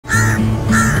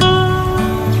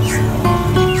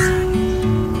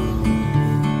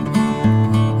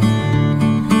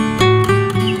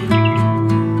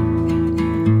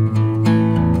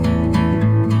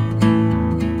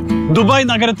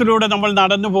Dubai നഗരത്തിലൂടെ നമ്മൾ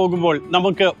നടന്നു പോകുമ്പോൾ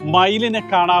നമുക്ക് മയിലിനെ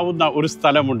കാണാവുന്ന ഒരു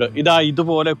സ്ഥലമുണ്ട്. ഇതാ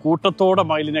ഇതുപോലെ കൂട്ടത്തോടെ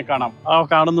മയിലിനെ കാണാം. ആ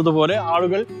കാണുന്നത് പോലെ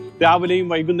ആളുകൾ രാവിലെയും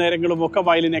വൈകുന്നേരങ്ങളും ഒക്കെ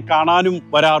മയിലിനെ കാണാനും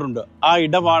വരാറുണ്ട്. ആ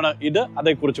ഇടമാണ് ഇത്.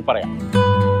 അതേക്കുറിച്ച് പറയാം.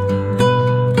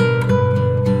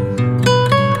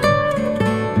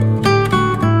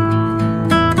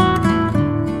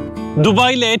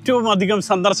 ദുബായിൽ ഏറ്റവും അധികം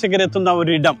സന്ദർശകരെത്തുന്ന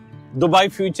ഒരിടം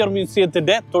ദുബായ് ഫ്യൂച്ചർ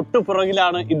മ്യൂസിയത്തിന്റെ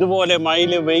തൊട്ടുപുറകിലാണ് ഇതുപോലെ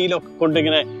മയില് വെയിലൊക്കെ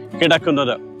കൊണ്ടിങ്ങനെ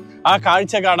കിടക്കുന്നത്. ആ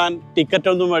കാഴ്ച കാണാൻ ടിക്കറ്റ്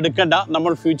ഒന്നും എടുക്കണ്ട.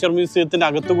 നമ്മൾ ഫ്യൂച്ചർ മ്യൂസിയത്തിന്റെ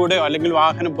അകത്തുകൂടെയോ അല്ലെങ്കിൽ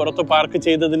വാഹനം പുറത്ത് പാർക്ക്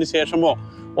ചെയ്തതിന് ശേഷമോ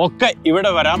ഒക്കെ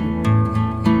ഇവിടെ വരാം.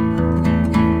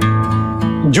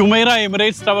 ജുമൈറ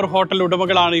എമിറേറ്റ്സ് ടവർ ഹോട്ടൽ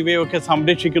ഉടമകളാണ് ഇവയൊക്കെ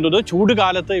സംരക്ഷിക്കുന്നത്.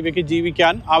 ചൂടുകാലത്ത് ഇവയ്ക്ക്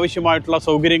ജീവിക്കാൻ ആവശ്യമായിട്ടുള്ള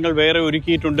സൗകര്യങ്ങൾ വേറെ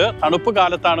ഒരുക്കിയിട്ടുണ്ട്. തണുപ്പ്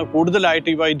കാലത്താണ് കൂടുതലായിട്ട്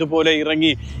ഇവ ഇതുപോലെ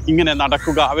ഇറങ്ങി ഇങ്ങനെ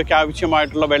നടക്കുക. അവയ്ക്ക്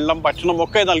ആവശ്യമായിട്ടുള്ള വെള്ളം, ഭക്ഷണം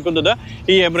ഒക്കെ നൽകുന്നത്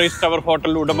ഈ എമിറേറ്റ്സ് ടവർ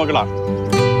ഹോട്ടൽ ഉടമകളാണ്.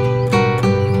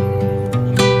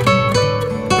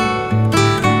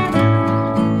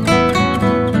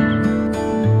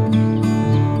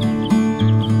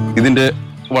 ഇതിൻ്റെ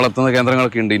വളർത്തുന്ന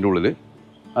കേന്ദ്രങ്ങളൊക്കെ ഉണ്ട് ഇതിൻ്റെ ഉള്ളിൽ.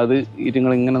 അത്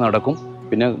ഇതുങ്ങൾ ഇങ്ങനെ നടക്കും.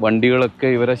 പിന്നെ വണ്ടികളൊക്കെ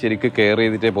ഇവരെ ശരിക്കും കെയർ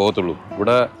ചെയ്തിട്ടേ പോകത്തുള്ളൂ.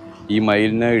 ഇവിടെ ഈ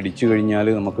മയിലിനെ ഇടിച്ചു കഴിഞ്ഞാൽ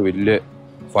നമുക്ക് വലിയ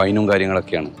ഫൈനും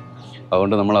കാര്യങ്ങളൊക്കെയാണ്.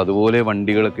 അതുകൊണ്ട് നമ്മൾ അതുപോലെ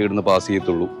വണ്ടികളൊക്കെ ഇവിടുന്ന് പാസ്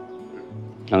ചെയ്യത്തുള്ളൂ.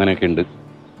 അങ്ങനെയൊക്കെ ഉണ്ട്.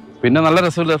 പിന്നെ നല്ല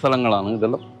രസമുള്ള സ്ഥലങ്ങളാണ്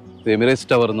ഇതെല്ലാം. എമിറേറ്റ്സ്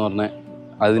ടവർ എന്ന് പറഞ്ഞാൽ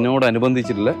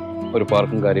അതിനോടനുബന്ധിച്ചിട്ടുള്ള ഒരു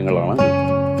പാർക്കും കാര്യങ്ങളാണ്.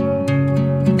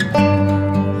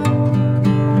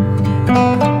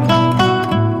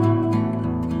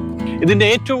 ഇതിന്റെ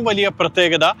ഏറ്റവും വലിയ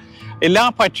പ്രത്യേകത എല്ലാ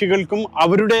പക്ഷികൾക്കും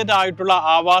അവരുടേതായിട്ടുള്ള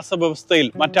ആവാസ വ്യവസ്ഥയിൽ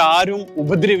മറ്റാരും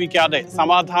ഉപദ്രവിക്കാതെ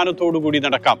സമാധാനത്തോടുകൂടി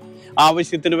നടക്കാം.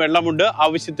 ആവശ്യത്തിന് വെള്ളമുണ്ട്,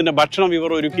 ആവശ്യത്തിന് ഭക്ഷണം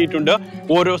ഇവർ ഒരുക്കിയിട്ടുണ്ട്.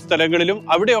 ഓരോ സ്ഥലങ്ങളിലും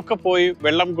അവിടെയൊക്കെ പോയി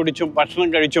വെള്ളം കുടിച്ചും ഭക്ഷണം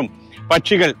കഴിച്ചും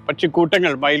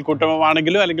പക്ഷിക്കൂട്ടങ്ങൾ,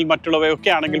 മയിൽക്കൂട്ടമാണെങ്കിലും അല്ലെങ്കിൽ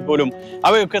മറ്റുള്ളവയൊക്കെ ആണെങ്കിൽ പോലും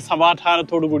അവയൊക്കെ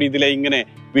സമാധാനത്തോടുകൂടി ഇതിലെ ഇങ്ങനെ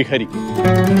വിഹരിക്കും.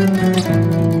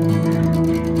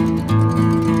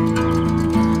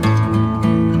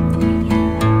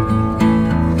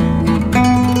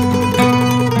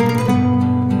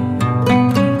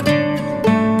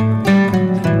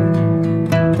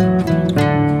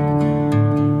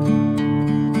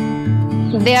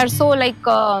 They are so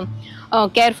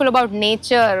careful about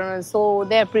nature, so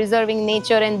they are preserving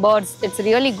nature and birds. It's a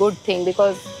really good thing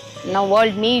because now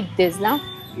world need this now.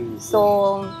 So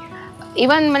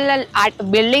even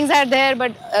buildings are there,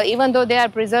 but even though they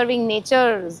are preserving nature,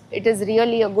 it is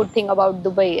really a good thing about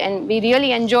Dubai, and we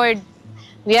really enjoyed.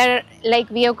 We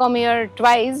have come here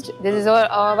twice. This is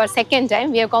our second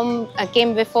time. We have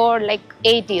came before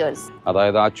 8 years.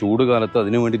 അതായത് ആ ചൂട് കാലത്ത്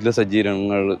അതിനു വേണ്ടിയിട്ടുള്ള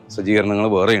സജ്ജീകരണങ്ങൾ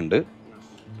വേറെയുണ്ട്.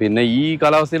 പിന്നെ ഈ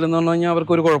കാലാവസ്ഥയിൽ എന്ന് പറഞ്ഞു കഴിഞ്ഞാൽ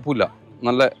അവർക്കൊരു കുഴപ്പമില്ല,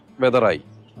 നല്ല വെതറായി.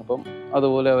 അപ്പം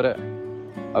അതുപോലെ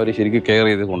അവർ ശരിക്കും കെയർ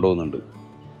ചെയ്ത് കൊണ്ടുപോകുന്നുണ്ട്.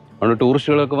 അതുകൊണ്ട്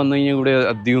ടൂറിസ്റ്റുകളൊക്കെ വന്നു കഴിഞ്ഞാൽ ഇവിടെ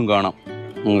അധികം കാണാം.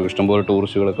 ഇഷ്ടംപോലെ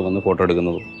ടൂറിസ്റ്റുകളൊക്കെ വന്ന് ഫോട്ടോ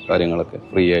എടുക്കുന്നതും കാര്യങ്ങളൊക്കെ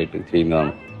ഫ്രീ ആയിട്ട്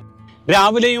ചെയ്യുന്നതാണ്.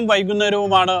 രാവിലെയും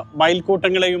വൈകുന്നേരവുമാണ്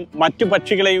മയിൽക്കൂട്ടങ്ങളെയും മറ്റു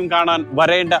പക്ഷികളെയും കാണാൻ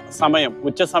വരേണ്ട സമയം.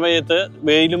 ഉച്ച സമയത്ത്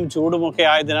വെയിലും ചൂടുമൊക്കെ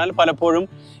ആയതിനാൽ പലപ്പോഴും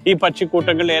ഈ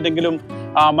പക്ഷിക്കൂട്ടങ്ങൾ ഏതെങ്കിലും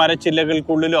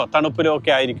മരച്ചില്ലകൾക്കുള്ളിലോ തണുപ്പിലോ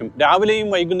ഒക്കെ ആയിരിക്കും. രാവിലെയും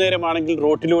വൈകുന്നേരമാണെങ്കിൽ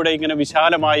റോട്ടിലൂടെ ഇങ്ങനെ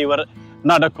വിശാലമായി ഇവർ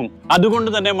നടക്കും. അതുകൊണ്ട്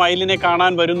തന്നെ മയിലിനെ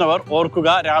കാണാൻ വരുന്നവർ ഓർക്കുക,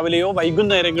 രാവിലെയോ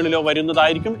വൈകുന്നേരങ്ങളിലോ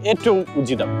വരുന്നതായിരിക്കും ഏറ്റവും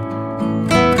ഉചിതം.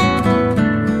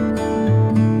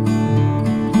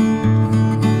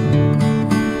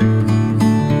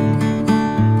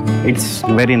 It's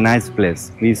very nice place.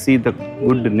 We see the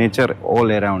good nature all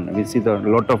around. We see the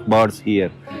lot of birds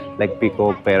here, like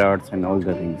peacock, parrots, and all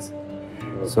the things.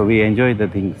 So we enjoy the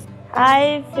things.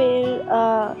 I feel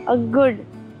good.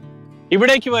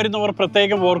 ഇവിടേക്ക് വരുന്നവർ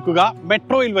പ്രത്യേകം ഓർക്കുക,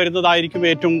 മെട്രോയിൽ വരുന്നതായിരിക്കും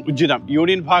ഏറ്റവും ഉചിതം.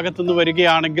 Union ഭാഗത്തുനിന്ന്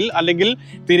വരികയാണെങ്കിൽ അല്ലെങ്കിൽ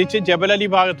തിരിച്ച് ജബലലി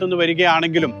ഭാഗത്തുനിന്ന്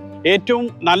വരികയാണെങ്കിലും ഏറ്റവും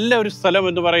നല്ല ഒരു സ്ഥലം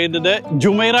എന്ന് പറയുന്നത്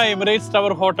ജുമൈറ എമിറേറ്റ്സ്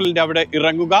ടവർ ഹോട്ടലിന്റെ അവിടെ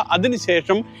ഇറങ്ങുക.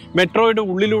 അതിനുശേഷം മെട്രോയുടെ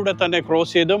ഉള്ളിലൂടെ തന്നെ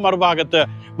ക്രോസ് ചെയ്ത് മറുഭാഗത്ത്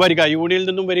വരിക. യൂണിയനിൽ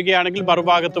നിന്നും വരികയാണെങ്കിൽ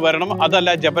മറുഭാഗത്ത് വരണം.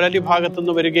 അതല്ല ജബലലി ഭാഗത്തു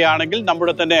നിന്ന് വരികയാണെങ്കിൽ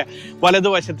നമ്മുടെ തന്നെ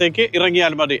വലതുവശത്തേക്ക്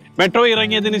ഇറങ്ങിയാൽ മതി. മെട്രോ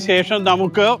ഇറങ്ങിയതിന് ശേഷം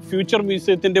നമുക്ക് ഫ്യൂച്ചർ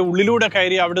മ്യൂസിയത്തിന്റെ ഉള്ളിലൂടെ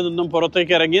കയറി അവിടെ നിന്നും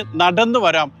പുറത്തേക്ക് ഇറങ്ങി നടന്നു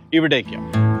വരാം ഇവിടേക്ക്.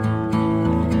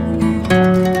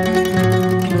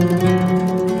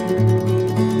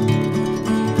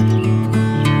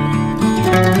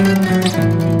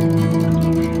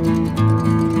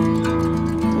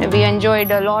 We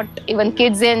enjoyed a lot. Even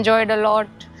kids enjoyed a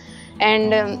lot, and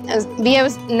we have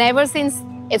never seen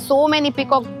so many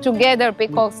peacocks together.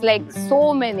 Peacocks, like so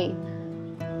many,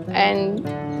 and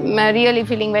I'm really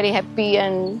feeling very happy,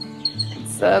 and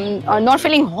it's not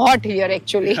feeling hot here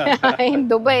actually in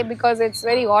Dubai because it's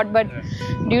very hot. But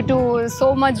due to so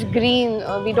much green,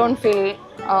 we don't feel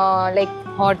like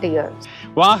hot here.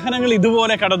 വാഹനങ്ങൾ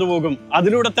ഇതുപോലെ കടന്നു പോകും.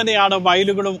 അതിലൂടെ തന്നെയാണ്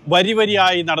മയിലുകളും വരി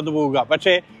വരിയായി നടന്നു പോവുക.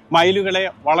 പക്ഷേ മയിലുകളെ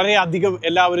വളരെയധികം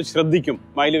എല്ലാവരും ശ്രദ്ധിക്കും.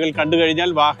 മയിലുകൾ കണ്ടു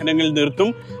കഴിഞ്ഞാൽ വാഹനങ്ങൾ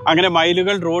നിർത്തും. അങ്ങനെ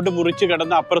മയിലുകൾ റോഡ് മുറിച്ച്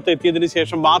കടന്ന് അപ്പുറത്ത് എത്തിയതിനു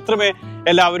ശേഷം മാത്രമേ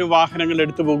എല്ലാവരും വാഹനങ്ങൾ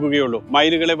എടുത്തു പോകുകയുള്ളൂ.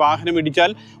 മയിലുകളെ വാഹനം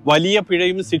ഇടിച്ചാൽ വലിയ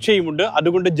പിഴയും ശിക്ഷയുമുണ്ട്.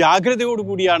 അതുകൊണ്ട്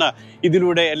ജാഗ്രതയോടുകൂടിയാണ്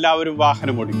ഇതിലൂടെ എല്ലാവരും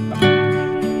വാഹനം ഓടിക്കുന്നത്.